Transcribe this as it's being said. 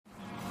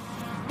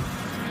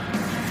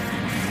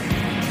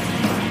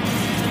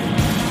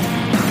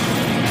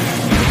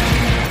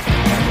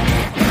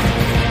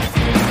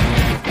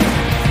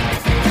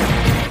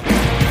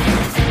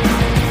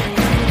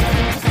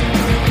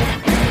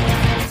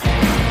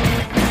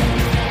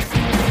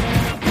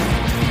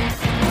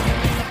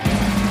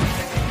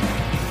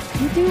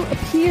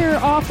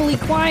awfully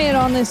quiet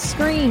on this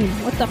screen.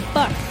 What the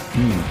fuck?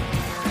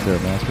 Is there a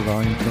master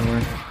volume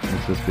somewhere?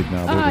 It's this big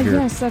knob over here.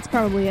 Yes, that's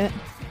probably it.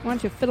 Why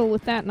don't you fiddle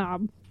with that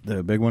knob?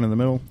 The big one in the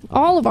middle?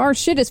 All of our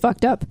shit is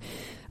fucked up.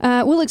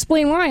 We'll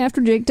explain why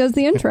after Jake does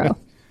the intro.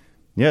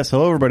 Yes,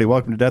 hello everybody.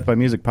 Welcome to Death by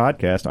Music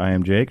Podcast. I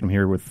am Jake. I'm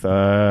here with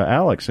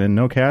Alex and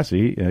no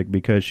Cassie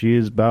because she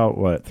is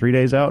about, 3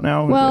 days out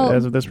now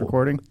as of this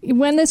recording?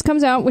 When this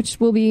comes out, which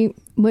will be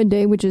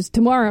Monday, which is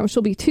tomorrow,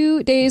 she'll be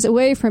 2 days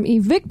away from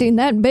evicting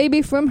that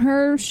baby from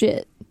her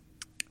shit.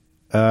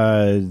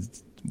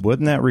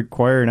 Wouldn't that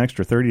require an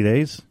extra 30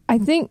 days? I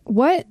think,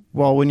 what?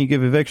 Well, when you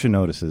give eviction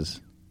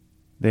notices,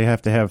 they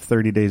have to have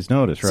 30 days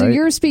notice, right? So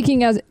you're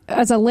speaking as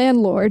a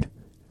landlord.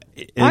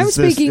 I'm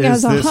speaking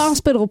as a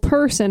hospital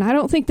person. I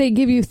don't think they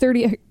give you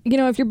 30...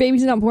 if your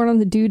baby's not born on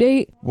the due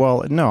date.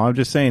 Well, no, I'm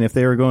just saying if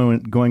they were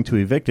going to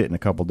evict it in a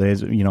couple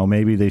days,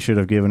 maybe they should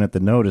have given it the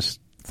notice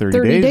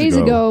 30 days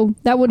ago.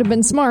 That would have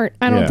been smart.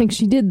 I don't think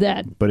she did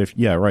that. But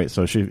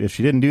So if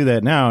she didn't do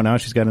that now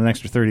she's got an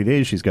extra 30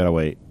 days she's got to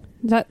wait.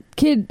 That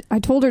kid, I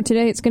told her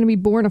today it's going to be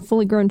born a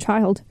fully grown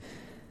child.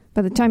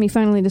 By the time he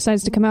finally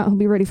decides to come out, he'll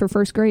be ready for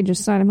first grade.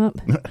 Just sign him up.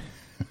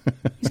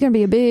 He's going to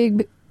be a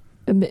big...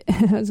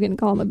 I was going to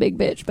call him a big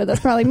bitch, but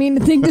that's probably a mean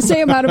thing to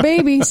say about a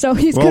baby. So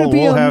he's going to be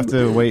we'll have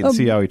to wait and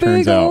see how he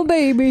turns out. Big old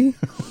baby.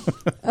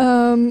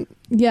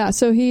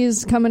 So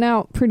he's coming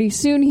out pretty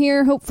soon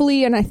here,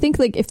 hopefully. And I think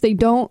if they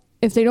don't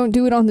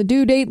do it on the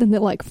due date, then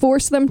they'll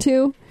force them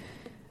to.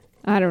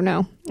 I don't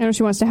know. I know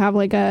she wants to have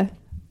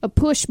a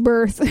push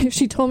birth.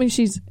 She told me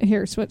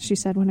here's what she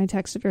said when I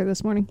texted her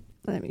this morning.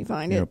 Let me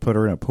find it. Put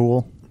her in a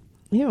pool.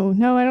 Ew,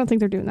 no, I don't think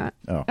they're doing that.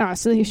 Oh.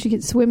 So she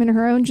can swim in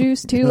her own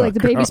juice, too, like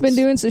the baby's been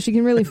doing, so she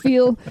can really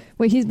feel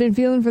what he's been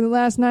feeling for the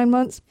last 9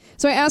 months.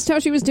 So I asked how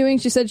she was doing.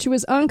 She said she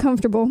was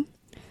uncomfortable,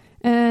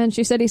 and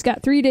she said he's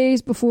got 3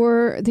 days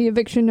before the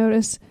eviction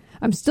notice.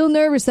 I'm still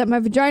nervous that my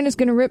vagina's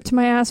going to rip to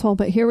my asshole,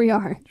 but here we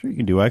are. Sure, you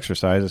can do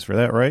exercises for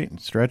that, right?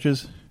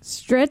 Stretches?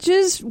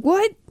 Stretches?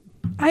 What?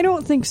 I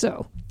don't think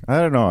so. I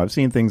don't know. I've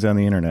seen things on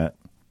the internet.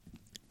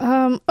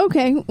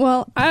 Okay,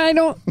 well, I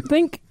don't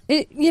think...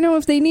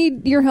 if they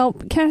need your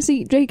help,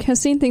 Jake has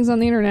seen things on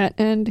the internet,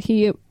 and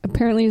he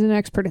apparently is an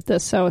expert at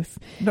this. So if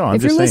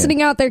you're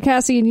listening out there,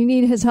 Cassie, and you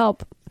need his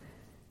help,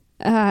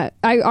 I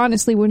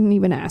honestly wouldn't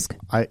even ask.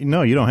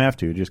 No, you don't have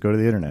to. Just go to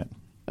the internet.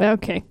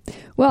 Okay.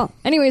 Well,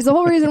 anyways, the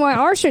whole reason why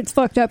our shit's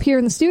fucked up here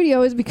in the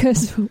studio is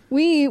because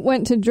we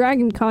went to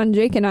Dragon Con,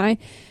 Jake and I,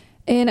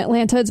 in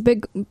Atlanta. It's a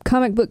big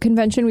comic book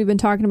convention we've been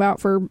talking about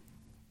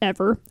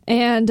forever.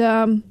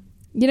 And,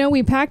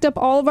 we packed up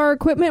all of our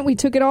equipment, we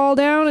took it all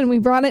down, and we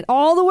brought it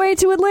all the way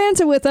to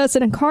Atlanta with us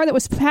in a car that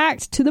was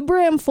packed to the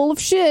brim full of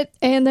shit,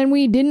 and then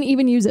we didn't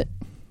even use it.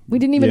 We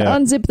didn't even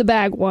unzip the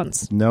bag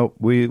once. Nope.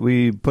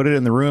 We put it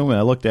in the room, and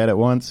I looked at it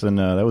once, and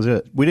that was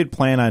it. We did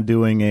plan on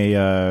doing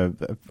a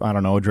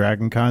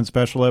Dragon Con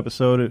special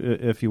episode,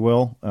 if you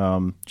will.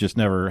 Just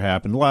never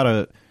happened. A lot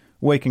of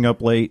waking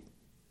up late,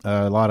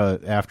 a lot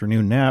of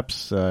afternoon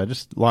naps,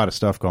 just a lot of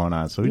stuff going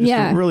on. So we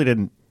just really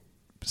didn't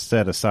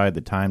set aside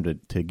the time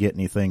to get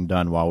anything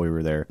done while we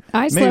were there.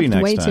 I slept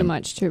way too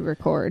much to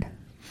record.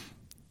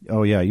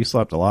 Oh, yeah, you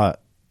slept a lot.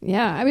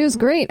 Yeah, it was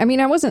great.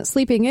 I wasn't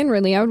sleeping in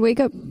really. I would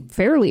wake up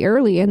fairly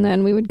early, and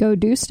then we would go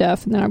do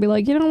stuff, and then I'd be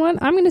like, you know what?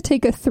 I'm going to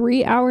take a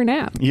 3-hour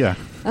nap. Yeah.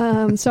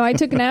 So I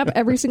took a nap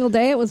every single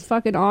day. It was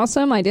fucking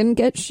awesome. I didn't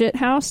get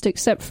shit-housed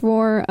except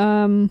for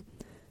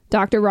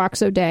Dr.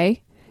 Roxo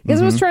Day. Because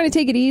I was trying to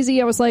take it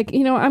easy. I was like,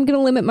 I'm going to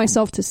limit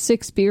myself to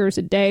 6 beers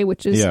a day,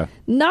 which is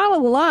not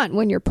a lot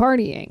when you're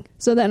partying.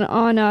 So then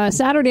on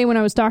Saturday when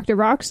I was Dr.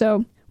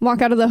 Roxo,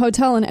 walk out of the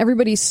hotel and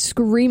everybody's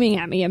screaming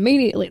at me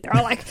immediately. They're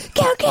all like,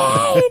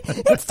 cocaine!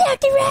 It's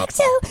Dr.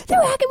 Roxo, the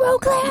rock and roll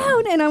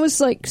clown! And I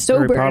was like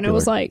sober, and I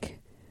was like,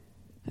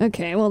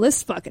 okay, well,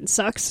 this fucking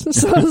sucks.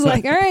 So I was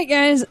like, all right,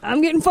 guys,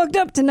 I'm getting fucked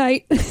up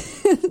tonight.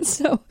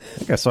 So I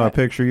think I saw a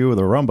picture of you with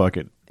a rum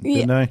bucket.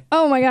 Didn't I?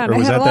 Oh my god! Or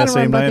was I had that a lot that of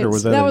same rum night, buckets. or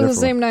was that That was different?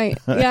 the same night.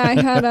 Yeah,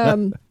 I had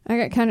I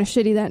got kind of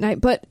shitty that night,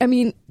 but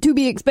to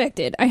be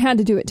expected. I had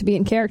to do it to be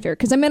in character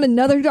because I met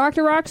another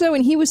Dr. Roxo,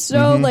 and he was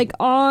so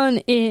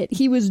on it.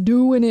 He was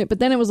doing it, but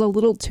then it was a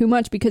little too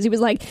much because he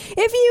was like,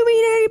 "If you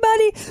meet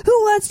anybody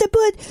who wants to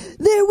put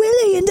their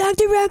willy in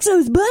Dr.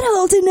 Roxo's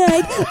butthole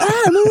tonight,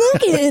 I'm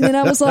looking." And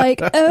I was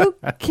like,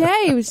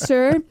 "Okay,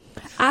 sir,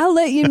 I'll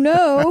let you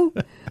know."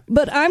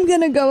 But I'm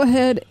going to go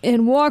ahead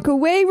and walk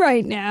away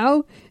right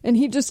now. And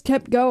he just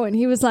kept going.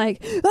 He was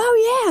like,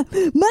 oh,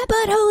 yeah, my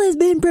butthole has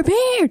been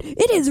prepared.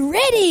 It is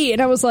ready.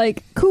 And I was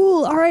like,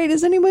 cool. All right.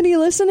 Is anybody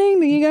listening?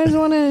 Do you guys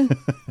want to...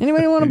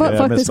 Anybody want to butt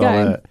fuck this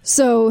guy? That.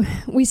 So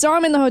we saw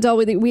him in the hotel.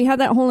 We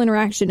had that whole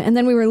interaction. And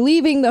then we were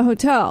leaving the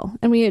hotel.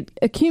 And we had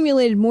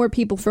accumulated more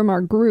people from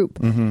our group.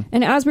 Mm-hmm.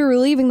 And as we were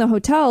leaving the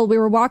hotel, we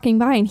were walking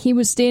by. And he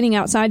was standing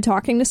outside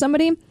talking to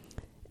somebody.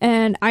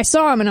 And I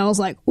saw him. And I was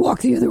like,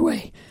 walk the other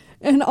way.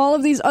 And all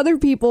of these other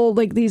people,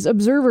 like these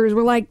observers,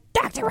 were like,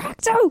 Dr.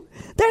 Roxo,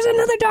 there's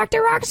another Dr.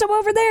 Roxo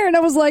over there. And I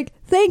was like,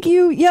 thank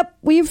you. Yep,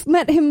 we've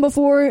met him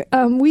before.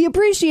 We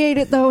appreciate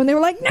it, though. And they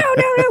were like, no,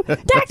 Dr.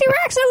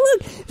 Roxo,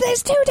 look,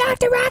 there's 2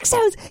 Dr.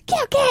 Roxos.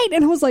 Kate.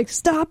 And I was like,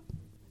 stop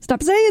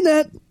saying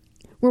that.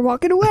 We're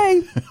walking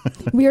away.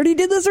 We already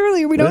did this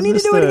earlier. We don't need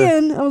to do it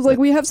again. I was like,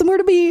 we have somewhere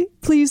to be.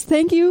 Please,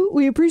 thank you.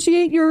 We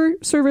appreciate your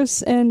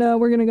service, and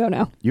we're going to go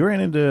now. You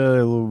ran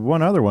into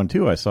one other one,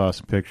 too. I saw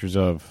some pictures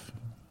of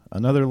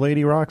another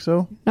Lady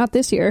Roxo. Not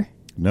this year.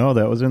 No,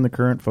 that was in the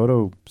current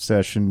photo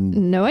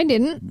session. No, I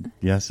didn't.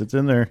 Yes, it's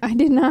in there. I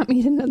did not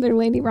meet another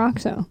Lady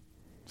Roxo.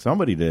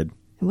 Somebody did.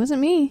 It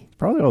wasn't me.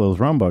 Probably all those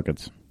rum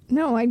buckets.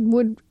 No, I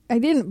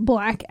didn't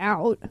black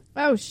out.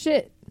 Oh,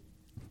 shit.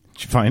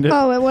 Did you find it?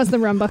 Oh, it was the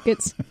rum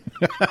buckets.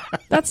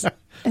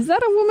 Is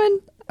that a woman?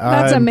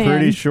 That's a man. I'm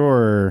pretty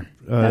sure.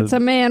 That's a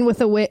man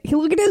with a wig.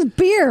 Look at his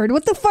beard.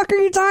 What the fuck are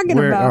you talking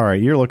about? All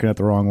right, you're looking at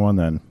the wrong one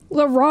then.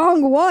 The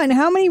wrong one?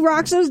 How many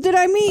Roxos did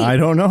I meet? I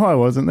don't know. I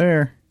wasn't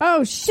there.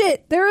 Oh,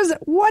 shit.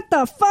 What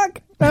the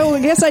fuck? Oh,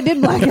 I guess I did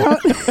black out.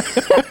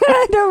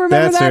 I don't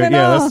remember that at all.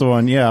 Yeah, that's the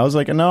one. Yeah, I was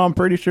like, no, I'm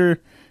pretty sure.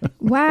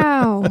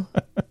 Wow.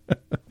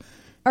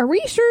 Are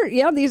we sure?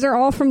 Yeah, these are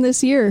all from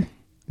this year.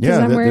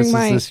 Yeah, this is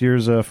this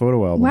year's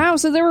photo album. Wow,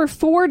 so there were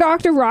 4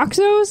 Dr.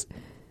 Roxos?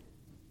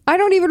 I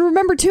don't even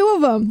remember 2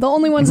 of them. The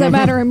only ones that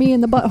matter are me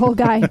and the butthole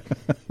guy.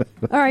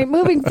 All right,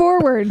 moving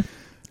forward.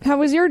 How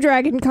was your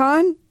Dragon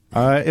Con?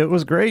 It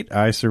was great.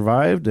 I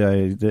survived.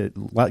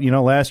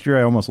 Last year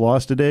I almost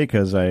lost a day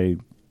because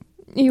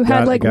You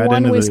had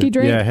one whiskey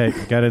drink? Yeah,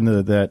 I got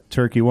into that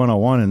Turkey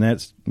 101, and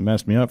that's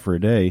messed me up for a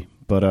day.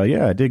 But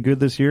yeah, I did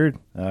good this year.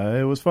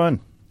 It was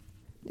fun.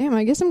 Damn,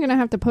 I guess I'm going to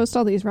have to post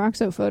all these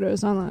Roxo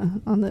photos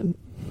on the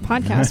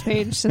podcast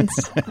page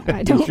since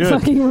I don't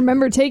fucking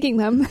remember taking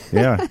them.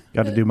 Yeah,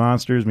 got to do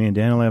monsters. Me and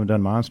Daniel haven't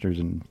done monsters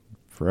in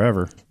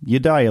forever. You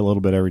die a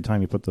little bit every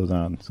time you put those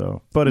on.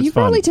 But it's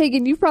fun.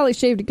 You've probably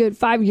shaved a good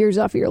 5 years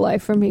off of your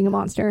life from being a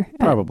monster.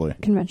 Probably.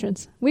 At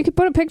conventions. We could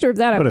put a picture of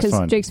that up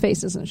because Jake's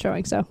face isn't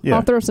showing. So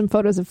I'll throw some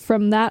photos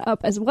from that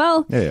up as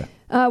well.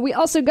 Yeah. We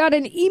also got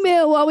an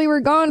email while we were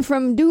gone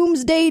from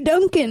Doomsday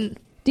Duncan.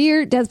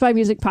 Dear Death by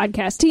Music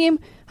podcast team,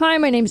 hi,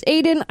 my name's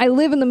Aiden. I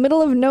live in the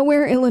middle of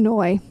nowhere,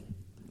 Illinois.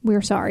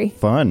 We're sorry.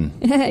 Fun.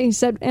 He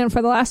said, and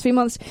for the last few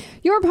months,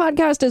 your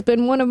podcast has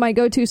been one of my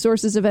go-to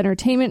sources of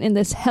entertainment in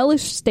this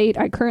hellish state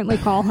I currently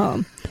call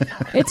home.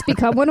 It's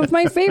become one of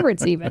my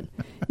favorites, even.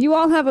 You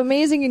all have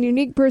amazing and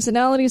unique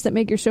personalities that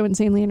make your show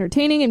insanely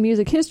entertaining, and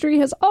music history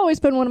has always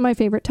been one of my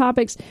favorite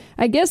topics.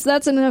 I guess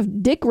that's enough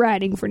dick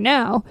riding for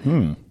now.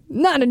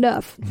 Not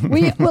enough.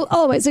 We will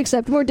always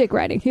accept more dick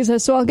riding. He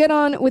says, so I'll get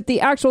on with the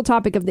actual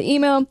topic of the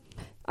email.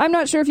 I'm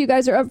not sure if you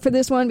guys are up for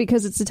this one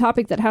because it's a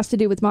topic that has to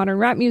do with modern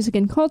rap music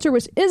and culture,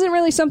 which isn't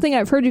really something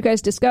I've heard you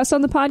guys discuss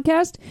on the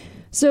podcast.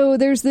 So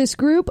there's this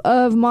group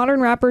of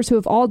modern rappers who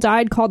have all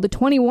died called the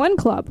 21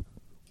 Club.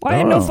 I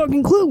had no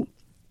fucking clue.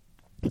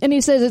 And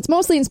he says it's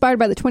mostly inspired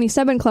by the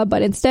 27 Club,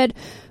 but instead,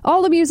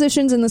 all the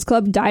musicians in this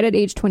club died at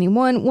age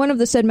 21. One of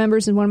the said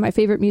members is one of my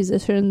favorite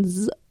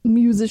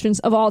musicians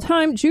of all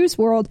time, Juice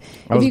WRLD.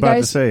 I was about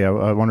to say,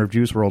 I wonder if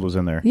Juice WRLD was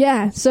in there.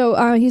 Yeah,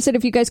 so he said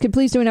if you guys could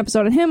please do an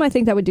episode on him, I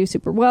think that would do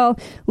super well.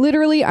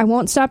 Literally, I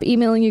won't stop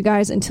emailing you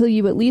guys until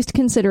you at least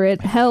consider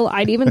it. Hell,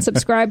 I'd even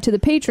subscribe to the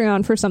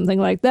Patreon for something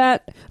like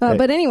that.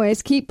 But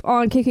anyways, keep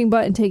on kicking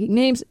butt and taking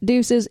names.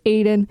 Deuces,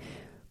 Aiden.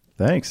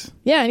 Thanks.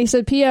 Yeah, and he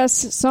said,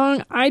 P.S.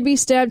 song I'd Be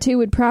Stabbed To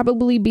would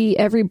probably be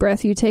Every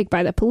Breath You Take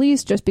by the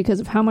Police, just because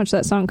of how much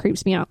that song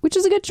creeps me out, which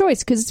is a good choice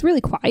because it's really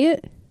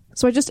quiet.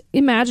 So I just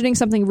imagining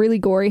something really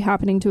gory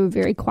happening to a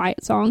very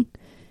quiet song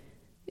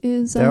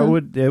is it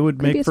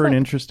would make for an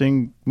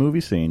interesting movie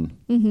scene.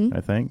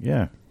 I think.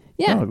 Yeah.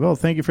 Oh, well,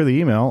 thank you for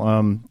the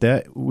email.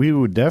 That we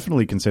would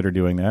definitely consider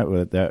doing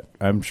that. That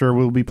I'm sure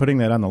we'll be putting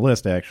that on the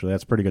list. Actually,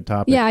 that's a pretty good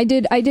topic. Yeah, I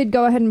did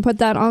go ahead and put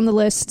that on the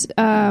list.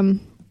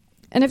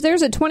 And if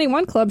there's a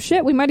 21 Club,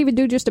 shit, we might even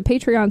do just a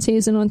Patreon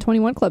season on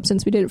 21 Club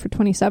since we did it for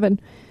 27.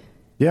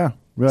 Yeah,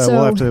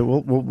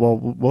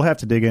 we'll have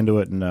to dig into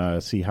it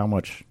and see how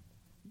much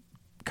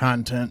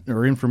content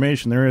or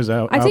information there is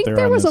out there. I think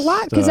there was a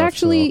lot because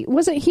actually,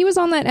 he was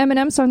on that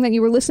Eminem song that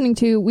you were listening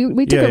to.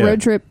 We took a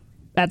road trip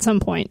at some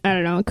point. I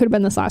don't know. It could have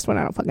been this last one.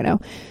 I don't fucking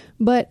know.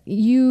 But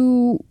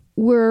you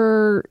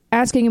were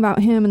asking about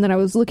him, and then I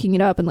was looking it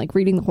up and like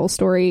reading the whole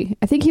story.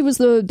 I think he was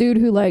the dude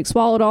who like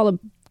swallowed all the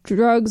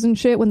drugs and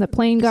shit when the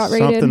plane got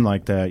raided. Something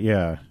like that,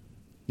 yeah.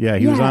 Yeah,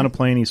 he was on a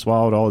plane. He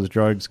swallowed all his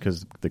drugs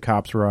because the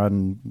cops were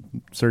on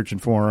searching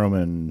for him,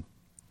 and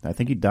I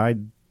think he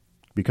died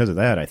because of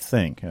that, I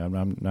think.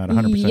 I'm not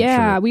 100% sure.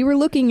 Yeah, we were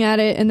looking at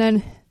it, and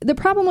then the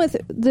problem with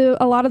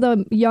a lot of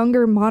the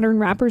younger modern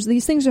rappers,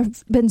 these things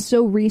have been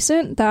so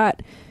recent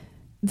that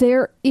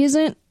there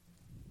isn't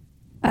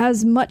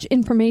as much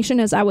information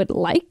as I would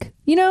like,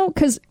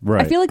 because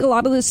I feel like a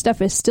lot of this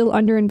stuff is still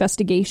under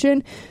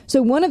investigation.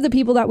 So one of the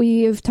people that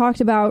we have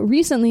talked about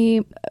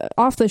recently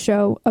off the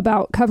show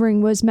about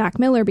covering was Mac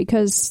Miller,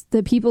 because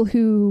the people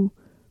who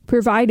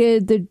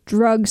provided the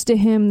drugs to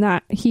him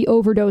that he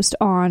overdosed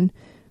on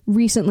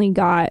recently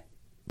got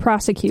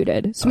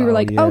prosecuted. So we were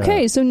like, yeah.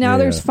 okay, so now Yeah.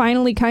 there's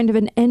finally kind of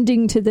an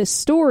ending to this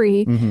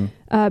story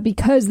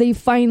because they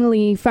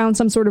finally found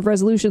some sort of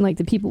resolution. Like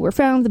the people were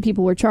found, the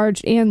people were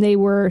charged, and they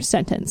were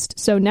sentenced.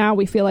 So now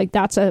we feel like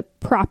that's a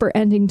proper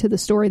ending to the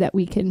story that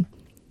we can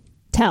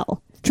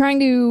tell. Trying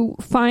to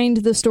find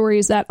the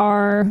stories that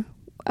are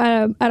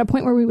at a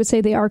point where we would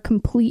say they are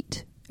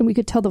complete and we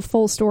could tell the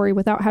full story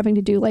without having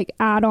to do like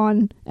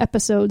add-on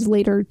episodes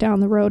later down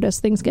the road as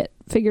things get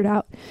figured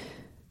out.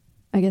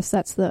 I guess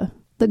that's the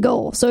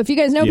goal. So if you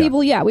guys know people,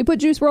 we put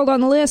Juice WRLD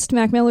on the list.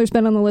 Mac Miller's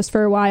been on the list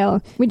for a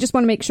while. We just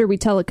want to make sure we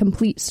tell a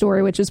complete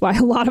story, which is why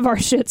a lot of our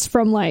shit's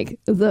from like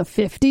the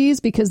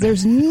 50s, because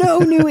there's no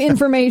new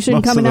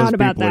information coming out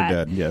about that.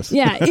 Dead, yes.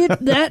 Yeah,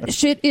 that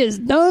shit is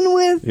done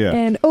with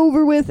and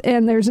over with,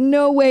 and there's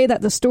no way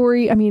that the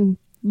story, I mean,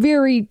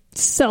 very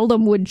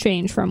seldom would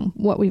change from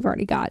what we've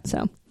already got.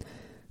 So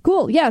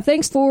cool. Yeah,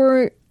 thanks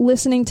for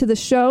listening to the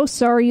show.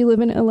 Sorry you live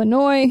in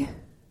Illinois.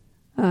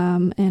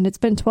 And it's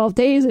been 12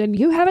 days and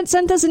you haven't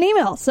sent us an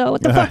email. So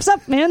what the fuck's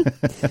up, man?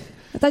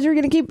 I thought you were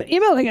going to keep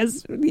emailing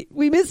us.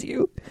 We miss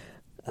you.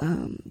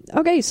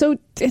 Okay, so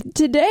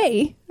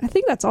today, I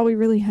think that's all we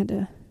really had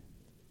to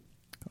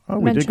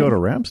we did go to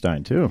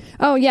Rammstein, too.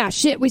 Oh, yeah,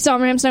 shit. We saw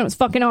Rammstein. It was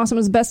fucking awesome. It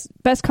was the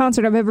best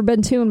concert I've ever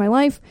been to in my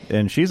life.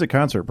 And she's a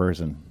concert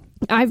person.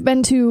 I've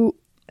been to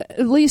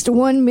at least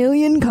 1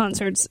 million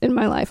concerts in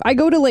my life. I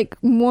go to like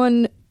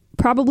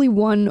probably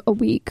one a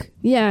week.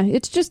 Yeah,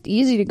 it's just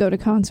easy to go to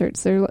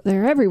concerts. They're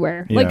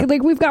everywhere. Yeah.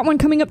 Like we've got one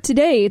coming up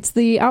today. It's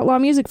the Outlaw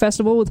Music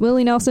Festival with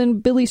Willie Nelson,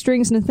 Billy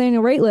Strings,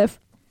 Nathaniel Rateliff.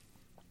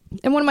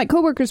 And one of my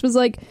coworkers was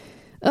like,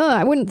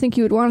 I wouldn't think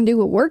you would want to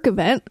do a work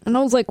event. And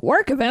I was like,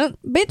 work event?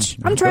 Bitch,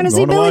 I'm trying to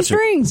see Billy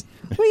Strings.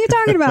 What are you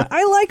talking about?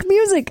 I like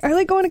music. I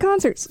like going to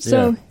concerts.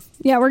 So,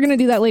 yeah, we're going to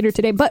do that later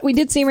today. But we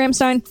did see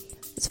Rammstein.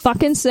 It's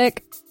fucking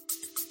sick.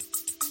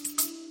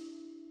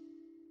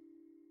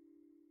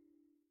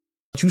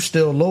 You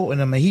still loading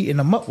them and heating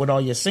them up with all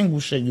your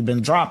single shit you've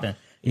been dropping.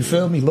 You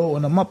feel me?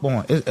 Loading them up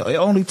on. It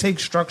only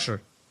takes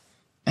structure.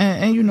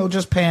 And you know,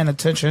 just paying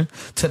attention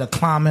to the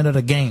climate of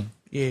the game.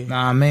 Yeah. Know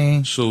what I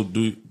mean? So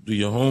do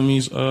your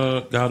homies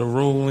got a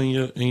role in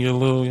your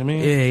little, I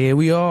mean? Yeah,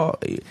 we all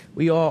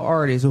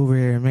artists over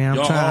here, man.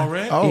 Y'all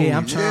already?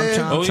 I'm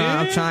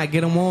trying to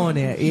get them on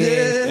there.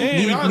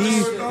 Yeah.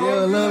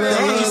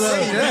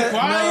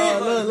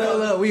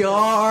 Look, we all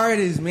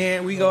artists,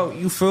 man.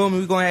 You feel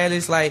me? We gonna have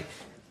this like,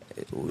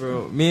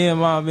 bro, me and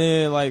my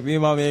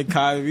man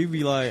Kai, we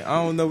be like,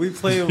 I don't know, we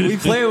play with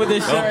this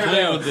shit right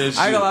now. I ain't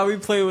gonna lie, we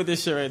play with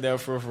this shit right now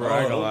for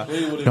I ain't gonna lie.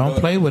 Don't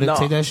play with it. No.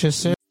 Take that shit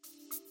serious.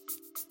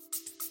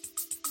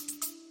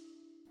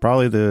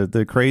 Probably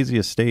the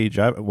craziest stage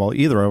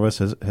either of us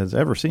has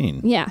ever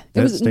seen. Yeah,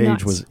 that was stage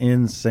nuts. was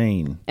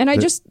insane. And I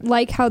just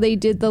like how they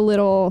did the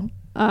little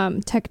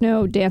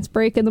techno dance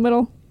break in the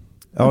middle.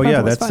 Oh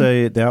yeah,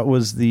 that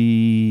was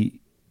the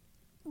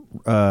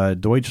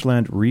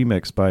Deutschland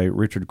remix by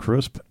Richard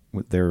Krusp,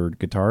 their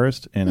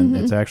guitarist, and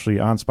it's actually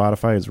on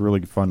Spotify. It's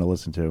really fun to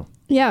listen to.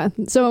 Yeah,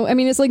 so I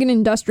mean, it's like an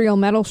industrial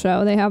metal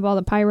show. They have all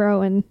the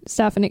pyro and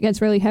stuff, and it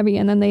gets really heavy,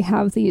 and then they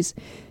have these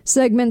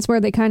segments where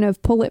they kind of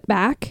pull it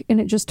back,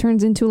 and it just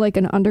turns into like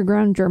an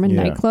underground German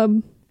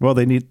nightclub. Well,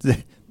 they need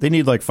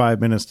like 5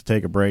 minutes to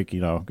take a break.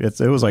 You know, it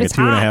was like a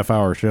 2.5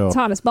 hour show. It's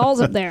hot as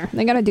balls up there.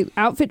 They got to do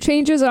outfit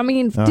changes. I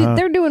mean, dude,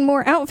 they're doing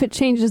more outfit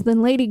changes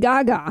than Lady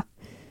Gaga.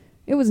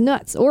 It was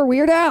nuts. Or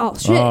Weird Al.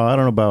 Shit. Oh, I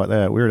don't know about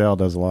that. Weird Al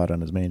does a lot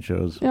on his main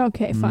shows.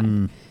 Okay,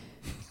 fine.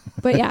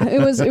 But yeah,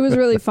 it was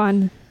really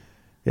fun.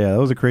 Yeah, that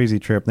was a crazy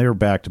trip. They were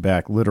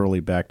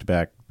literally back to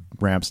back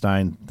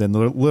Rammstein. Then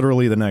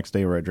literally the next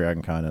day we're at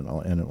Dragon Con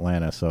in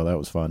Atlanta, so that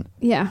was fun.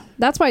 Yeah,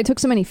 that's why I took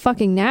so many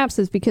fucking naps,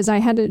 is because I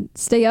had to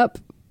stay up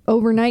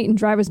overnight and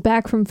drive us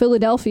back from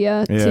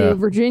Philadelphia to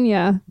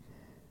Virginia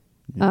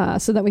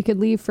so that we could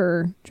leave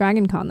for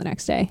Dragon Con the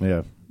next day.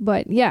 Yeah.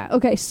 But yeah,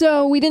 okay,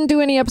 so we didn't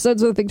do any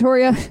episodes with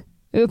Victoria.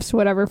 Oops,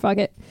 whatever, fuck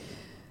it.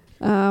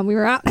 We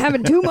were out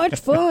having too much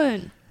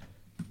fun.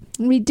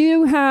 We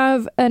do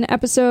have an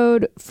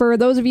episode for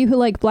those of you who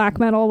like black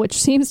metal, which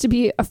seems to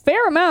be a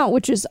fair amount,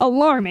 which is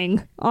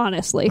alarming,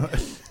 honestly.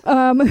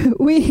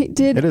 We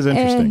did it is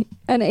interesting.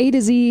 An A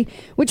to Z,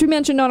 which we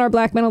mentioned on our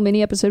black metal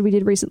mini episode we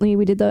did recently.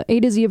 We did the A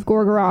to Z of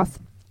Gorgoroth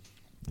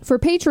for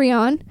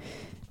Patreon.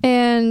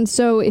 And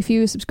so if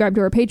you subscribe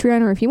to our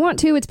Patreon, or if you want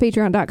to, it's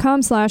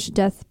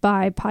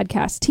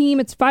patreon.com/deathbypodcastteam.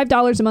 It's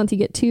 $5 a month. You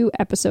get 2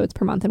 episodes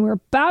per month. And we're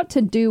about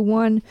to do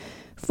one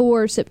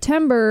for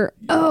September.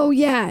 Oh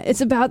yeah,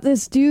 it's about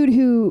this dude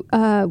who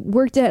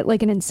worked at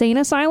like an insane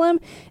asylum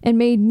and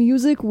made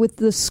music with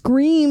the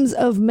screams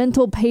of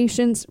mental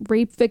patients,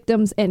 rape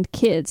victims, and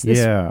kids.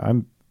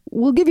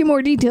 We'll give you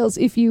more details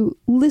if you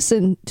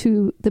listen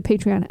to the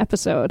Patreon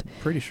episode.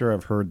 Pretty sure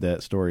I've heard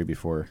that story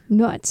before.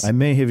 Nuts. I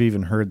may have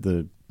even heard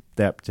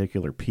that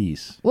particular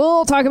piece.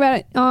 We'll talk about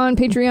it on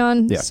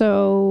Patreon,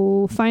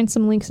 so find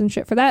some links and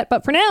shit for that.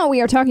 But for now,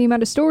 we are talking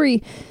about a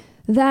story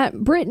that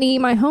Brittany,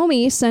 my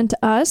homie, sent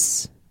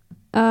us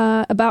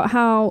about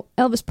how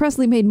Elvis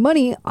Presley made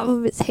money off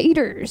of his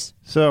haters.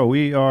 So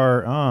we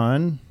are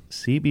on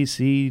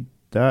CBC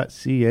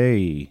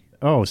CBC.ca.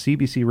 Oh,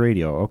 CBC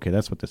Radio. Okay,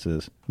 that's what this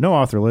is. No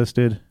author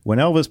listed. When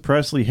Elvis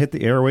Presley hit the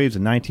airwaves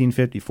in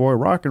 1954,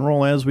 rock and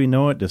roll as we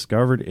know it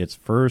discovered its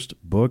first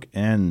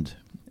bookend.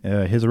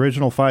 His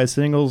original 5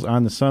 singles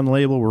on the Sun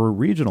label were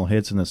regional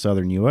hits in the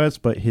southern U.S.,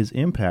 but his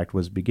impact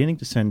was beginning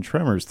to send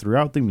tremors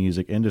throughout the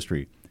music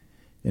industry.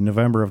 In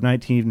November of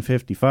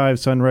 1955,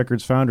 Sun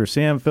Records founder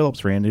Sam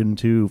Phillips ran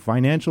into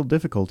financial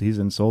difficulties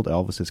and sold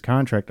Elvis's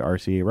contract to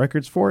RCA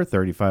Records for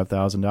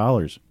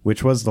 $35,000,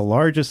 which was the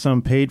largest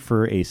sum paid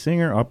for a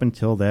singer up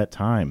until that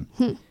time.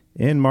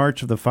 In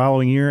March of the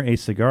following year, a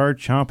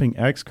cigar-chomping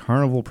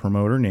ex-Carnival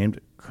promoter named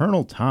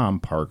Colonel Tom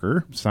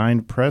Parker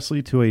signed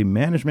Presley to a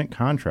management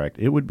contract.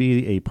 It would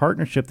be a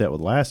partnership that would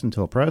last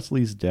until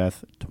Presley's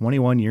death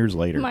 21 years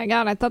later. Oh my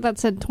God, I thought that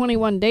said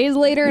 21 days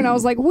later, and I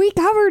was like, we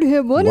covered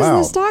him. What is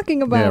this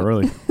talking about? Yeah,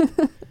 really.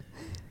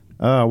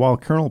 While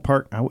Colonel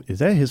Parker, is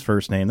that his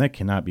first name? That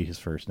cannot be his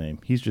first name.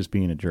 He's just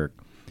being a jerk.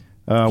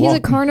 He's a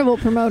Carnival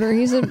promoter.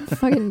 He's a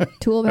fucking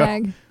tool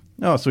bag.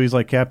 Oh, so he's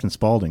like Captain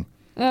Spaulding.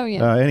 Oh,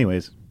 yeah.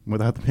 Anyways,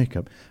 without the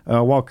makeup.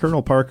 While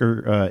Colonel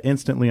Parker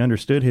instantly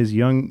understood his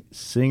young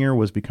singer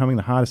was becoming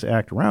the hottest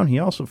act around, he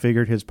also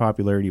figured his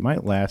popularity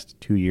might last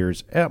 2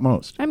 years at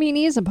most. I mean,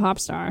 he is a pop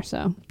star,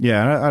 so.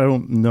 Yeah, I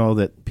don't know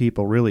that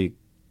people really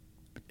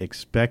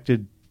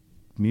expected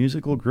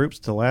musical groups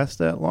to last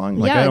that long.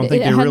 Like, Yeah, I don't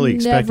think it they're had really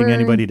expecting never-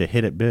 anybody to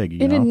hit it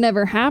big. It had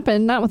never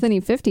happened, not with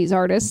any 50s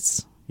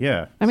artists.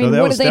 Yeah. I mean, so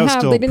that what was, did they that was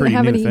have? still They a didn't pretty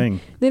have new any. thing.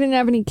 They didn't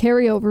have any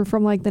carryover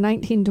from like the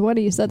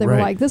 1920s that they were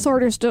Right. like, this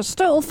artist is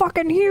still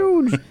fucking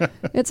huge.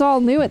 It's all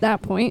new at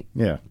that point.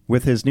 Yeah.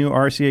 With his new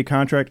RCA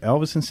contract,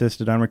 Elvis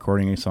insisted on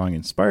recording a song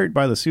inspired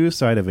by the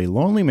suicide of a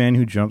lonely man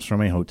who jumps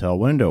from a hotel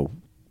window.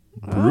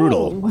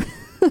 Brutal.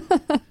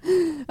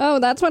 Oh,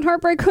 that's what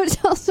Heartbreak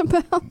Hotel's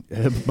about.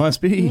 It must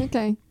be.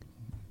 Okay.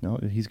 No,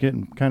 he's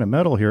getting kind of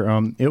metal here.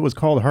 It was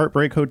called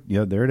Heartbreak Hotel.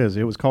 Yeah, there it is.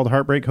 It was called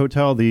Heartbreak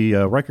Hotel. The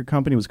record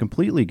company was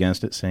completely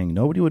against it, saying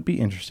nobody would be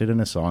interested in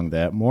a song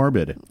that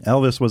morbid.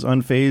 Elvis was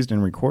unfazed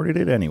and recorded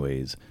it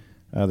anyways.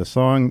 The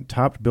song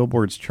topped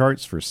Billboard's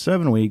charts for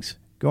 7 weeks,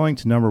 going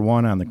to number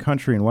 1 on the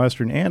country and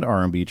western and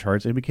R&B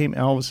charts. It became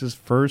Elvis's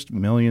first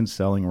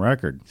million-selling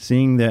record.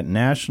 Seeing that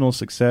national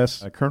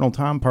success, Colonel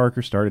Tom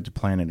Parker started to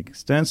plan an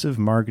extensive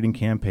marketing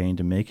campaign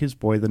to make his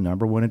boy the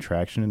number 1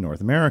 attraction in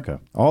North America.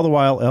 All the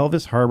while,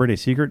 Elvis harbored a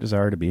secret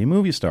desire to be a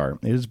movie star.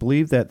 It is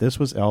believed that this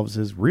was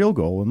Elvis's real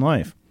goal in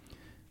life.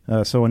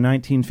 So in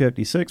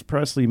 1956,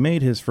 Presley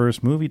made his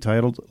first movie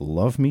titled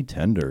Love Me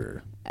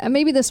Tender.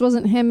 Maybe this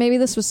wasn't him. Maybe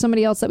this was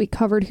somebody else that we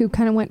covered who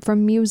kind of went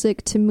from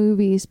music to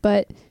movies,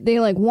 but they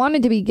like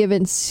wanted to be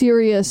given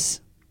serious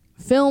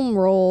film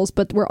roles,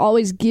 but were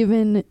always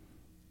given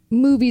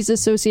movies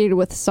associated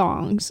with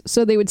songs.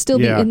 So they would still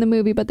be in the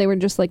movie, but they were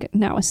just like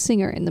now a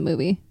singer in the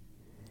movie.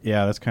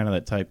 Yeah, that's kind of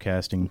that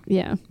typecasting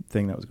Yeah.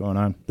 thing that was going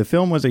on. The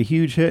film was a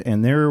huge hit,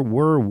 and there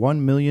were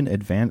 1 million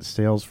advance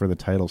sales for the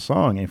title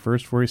song, a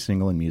first for a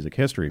single in music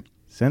history.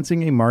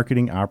 Sensing a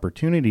marketing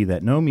opportunity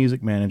that no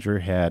music manager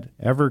had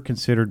ever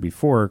considered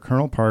before,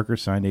 Colonel Parker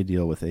signed a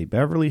deal with a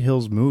Beverly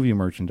Hills movie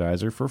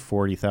merchandiser for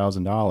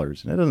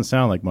 $40,000. And that doesn't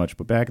sound like much,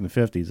 but back in the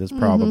 50s, that's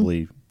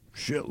probably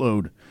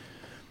shitload.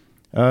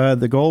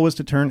 The goal was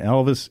to turn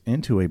Elvis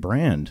into a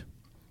brand.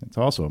 That's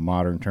also a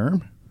modern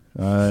term.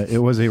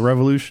 It was a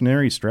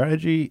revolutionary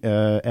strategy,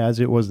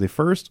 as it was the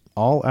first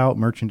all-out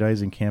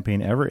merchandising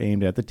campaign ever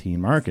aimed at the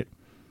teen market.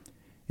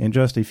 In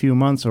just a few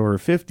months, over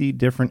 50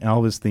 different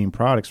Elvis-themed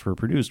products were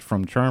produced,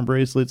 from charm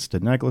bracelets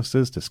to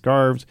necklaces to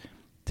scarves,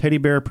 teddy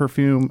bear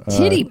perfume.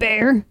 Teddy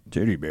bear?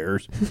 Teddy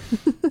bears.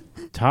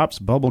 Tops,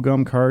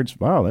 bubblegum cards.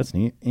 Wow, that's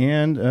neat.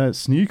 And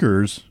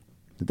sneakers.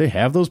 Did they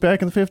have those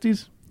back in the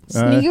 50s?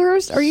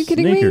 Sneakers? Are you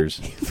kidding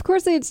sneakers. me? Of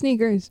course they had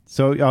sneakers.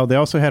 So they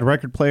also had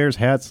record players,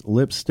 hats,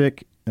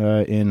 lipstick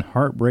in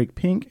Heartbreak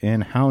Pink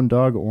and Hound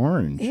Dog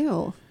Orange.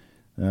 Ew.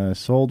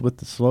 Sold with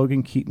the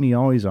slogan, "Keep me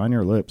always on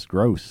your lips."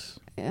 Gross.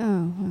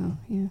 Oh, well,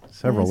 yeah.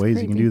 Several That's ways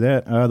creepy. you can do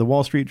that. The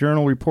Wall Street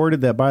Journal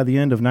reported that by the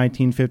end of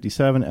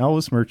 1957,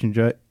 Elvis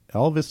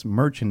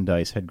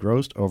merchandise had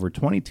grossed over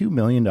 $22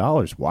 million.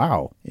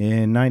 Wow.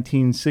 In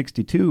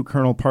 1962,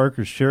 Colonel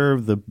Parker's share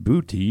of the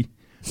booty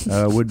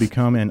would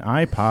become an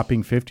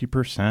eye-popping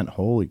 50%.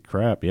 Holy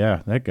crap.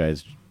 Yeah, that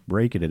guy's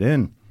raking it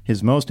in.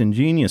 His most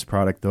ingenious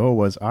product, though,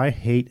 was I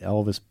Hate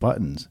Elvis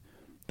buttons.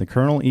 The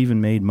Colonel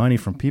even made money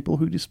from people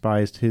who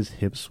despised his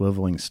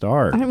hip-swiveling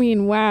star. I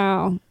mean,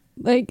 wow.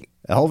 Like,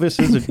 Elvis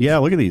is a, yeah,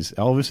 look at these.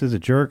 Elvis is a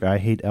jerk. I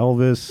hate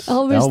Elvis.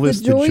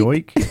 Elvis the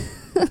joik.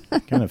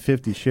 What kind of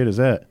 50 shit is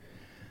that?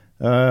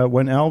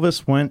 When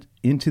Elvis went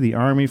into the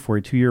Army for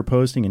a 2-year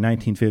posting in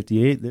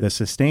 1958, the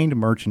sustained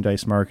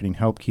merchandise marketing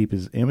helped keep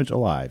his image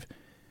alive.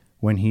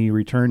 When he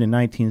returned in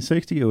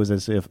 1960, it was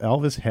as if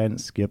Elvis hadn't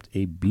skipped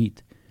a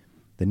beat.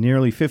 The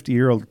nearly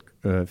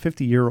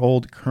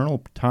 50-year-old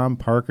Colonel Tom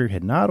Parker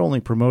had not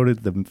only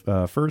promoted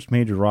the first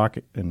major rock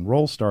and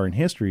roll star in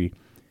history,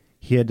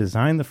 he had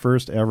designed the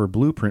first ever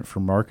blueprint for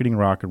marketing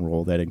rock and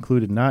roll that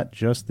included not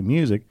just the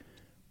music,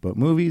 but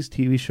movies,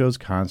 TV shows,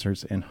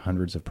 concerts, and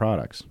hundreds of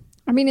products.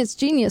 I mean, it's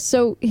genius.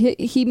 So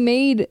he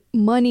made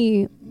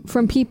money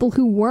from people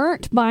who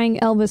weren't buying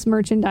Elvis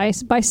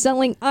merchandise by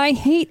selling I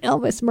Hate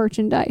Elvis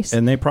merchandise.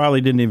 And they probably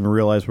didn't even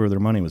realize where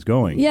their money was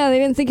going. Yeah, they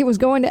didn't think it was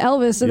going to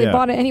Elvis, so they Yeah.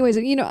 bought it anyways.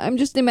 You know, I'm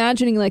just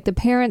imagining like the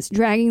parents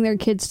dragging their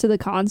kids to the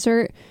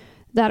concert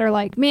that are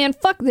like, man,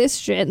 fuck this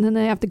shit. And then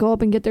they have to go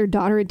up and get their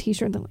daughter a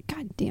t-shirt. And they're like,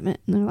 God damn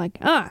it. And they're like,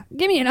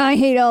 give me an I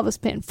Hate Elvis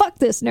pin. Fuck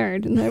this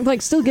nerd. And they're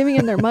like still giving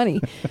him their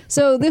money.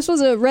 So this was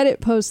a Reddit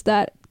post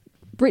that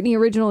Brittany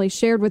originally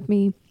shared with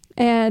me.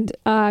 And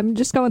I'm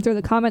just going through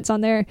the comments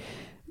on there.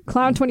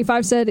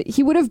 Clown25 said,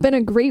 he would have been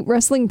a great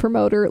wrestling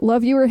promoter.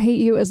 Love you or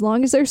hate you. As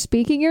long as they're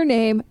speaking your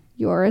name,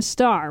 you're a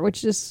star,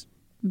 which is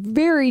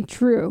very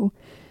true.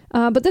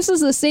 But this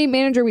is the same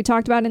manager we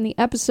talked about in the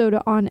episode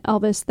on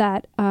Elvis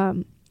that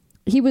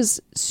he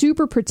was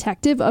super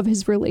protective of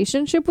his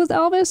relationship with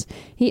Elvis.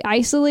 He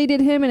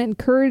isolated him and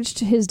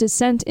encouraged his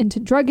descent into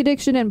drug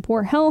addiction and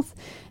poor health,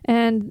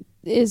 and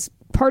is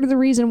part of the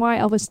reason why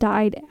Elvis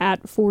died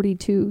at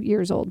 42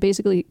 years old.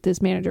 Basically,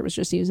 this manager was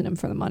just using him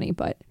for the money.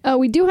 But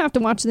we do have to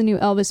watch the new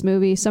Elvis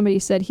movie. Somebody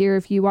said here,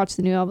 if you watch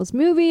the new Elvis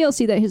movie, you'll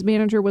see that his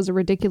manager was a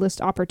ridiculous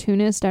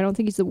opportunist. I don't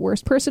think he's the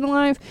worst person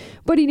alive,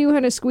 but he knew how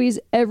to squeeze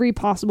every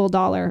possible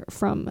dollar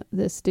from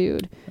this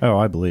dude. Oh,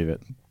 I believe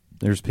it.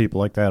 There's people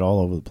like that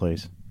all over the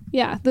place.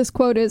 Yeah, this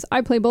quote is,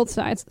 I play both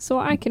sides, so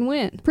I can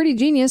win. Pretty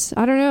genius.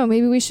 I don't know.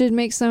 Maybe we should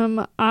make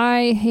some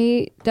I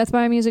Hate Death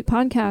by Music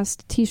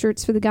podcast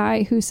t-shirts for the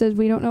guy who says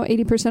we don't know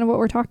 80% of what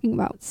we're talking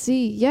about. Let's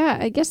see, yeah,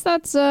 I guess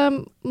that's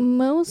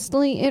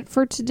mostly it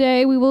for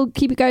today. We will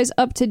keep you guys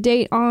up to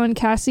date on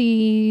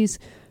Cassie's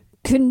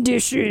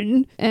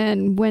condition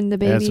and when the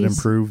baby's... As it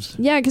improves.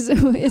 Yeah, because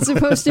it's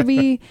supposed to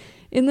be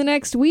in the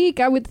next week.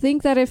 I would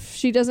think that if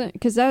she doesn't...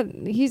 Because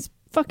he's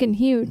fucking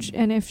huge,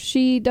 and if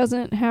she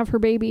doesn't have her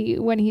baby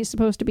when he's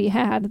supposed to be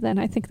had, then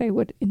I think they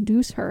would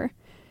induce her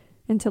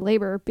into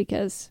labor,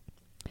 because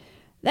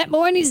that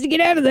boy needs to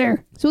get out of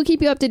there. So we'll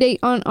keep you up to date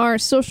on our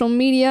social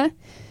media.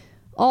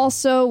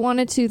 Also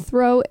wanted to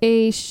throw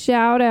a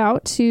shout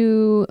out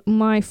to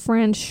my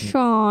friend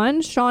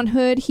Sean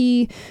Hood.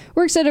 He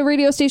works at a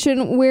radio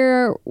station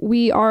where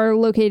we are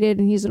located,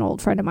 and he's an old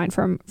friend of mine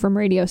from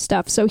radio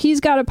stuff. So he's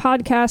got a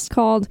podcast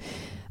called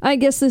I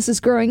Guess This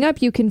Is Growing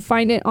Up. You can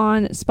find it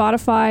on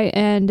Spotify,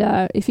 and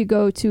if you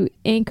go to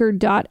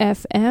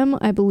anchor.fm,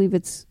 I believe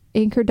it's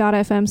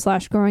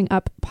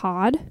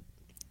anchor.fm/growinguppod,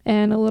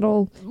 and a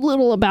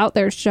little about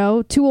their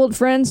show. Two old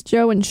friends,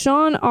 Joe and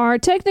Sean, are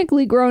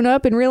technically grown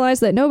up and realize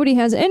that nobody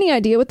has any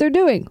idea what they're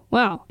doing.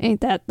 Wow,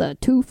 ain't that the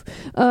toof?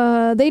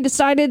 They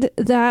decided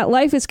that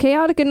life is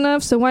chaotic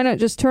enough, so why not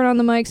just turn on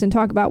the mics and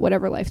talk about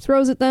whatever life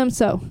throws at them?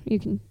 So you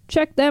can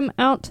check them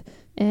out.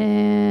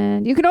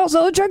 And you can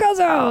also check us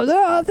out.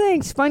 Oh,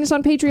 thanks. Find us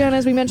on Patreon,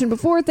 as we mentioned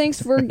before.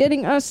 Thanks for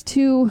getting us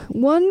to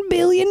 1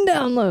 billion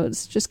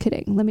downloads. Just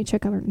kidding. Let me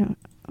check our... No.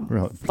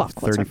 Oh, fuck.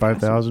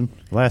 35,000?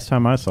 Last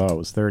time I saw it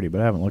was 30, but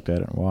I haven't looked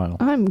at it in a while.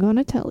 I'm going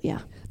to tell you.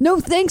 No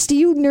thanks to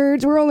you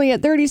nerds. We're only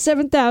at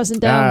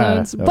 37,000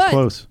 downloads. That was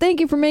close. Thank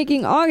you for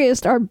making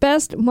August our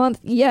best month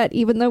yet,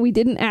 even though we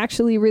didn't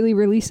actually really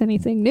release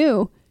anything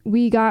new.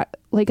 We got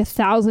like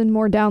 1,000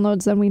 more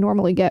downloads than we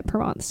normally get per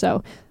month.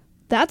 So...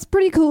 that's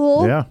pretty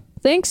cool. Yeah.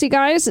 Thanks, you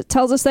guys. It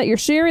tells us that you're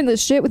sharing this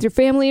shit with your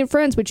family and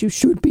friends, which you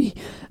should be.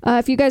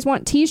 If you guys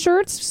want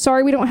t-shirts,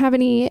 sorry we don't have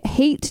any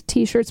hate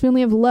t-shirts. We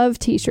only have love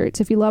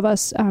t-shirts. If you love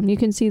us, you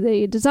can see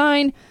the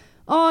design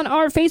on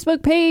our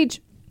Facebook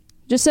page.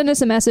 Just send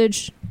us a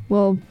message.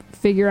 We'll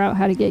figure out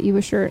how to get you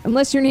a shirt.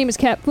 Unless your name is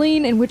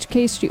Kathleen, in which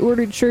case she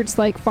ordered shirts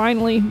like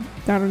finally,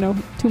 I don't know,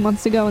 2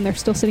 months ago, and they're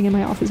still sitting in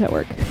my office at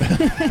work.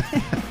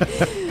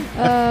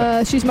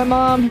 She's my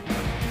mom.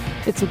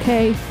 It's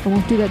okay. I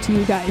won't do that to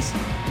you guys.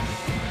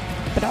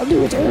 But I'll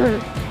do it to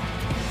her.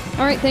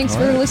 All right, thanks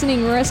for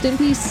listening. Rest in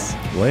peace.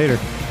 Later.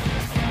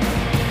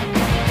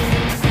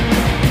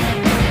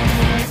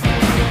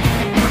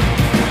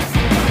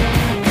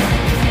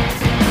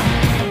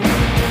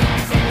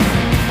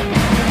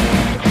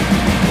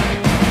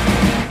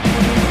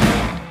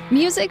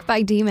 Music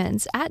by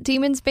Demons at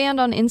Demons Band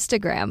on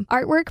Instagram.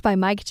 Artwork by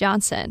Mike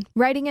Johnson.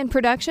 Writing and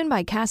production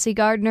by Cassie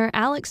Gardner,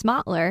 Alex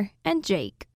Mottler, and Jake.